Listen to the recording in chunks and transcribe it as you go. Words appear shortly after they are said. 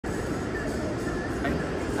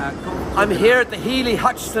I'm here at the Healy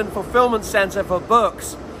Hutchinson Fulfillment Centre for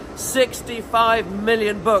books. 65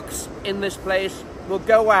 million books in this place will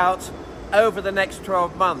go out over the next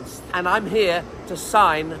 12 months. And I'm here to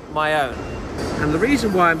sign my own. And the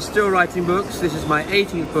reason why I'm still writing books, this is my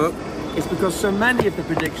 18th book, is because so many of the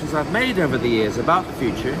predictions I've made over the years about the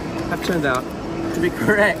future have turned out to be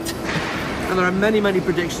correct. And there are many, many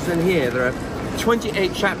predictions in here. There are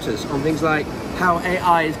 28 chapters on things like how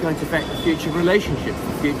AI is going to affect the future of relationships,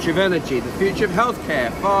 the future of energy, the future of healthcare,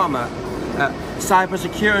 pharma,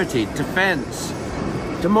 cybersecurity, defense,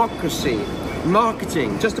 democracy,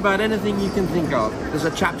 marketing, just about anything you can think of. There's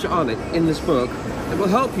a chapter on it in this book that will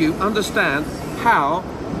help you understand how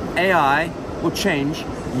AI will change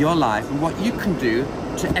your life and what you can do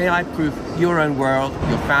to AI-proof your own world,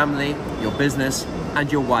 your family, your business,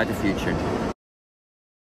 and your wider future.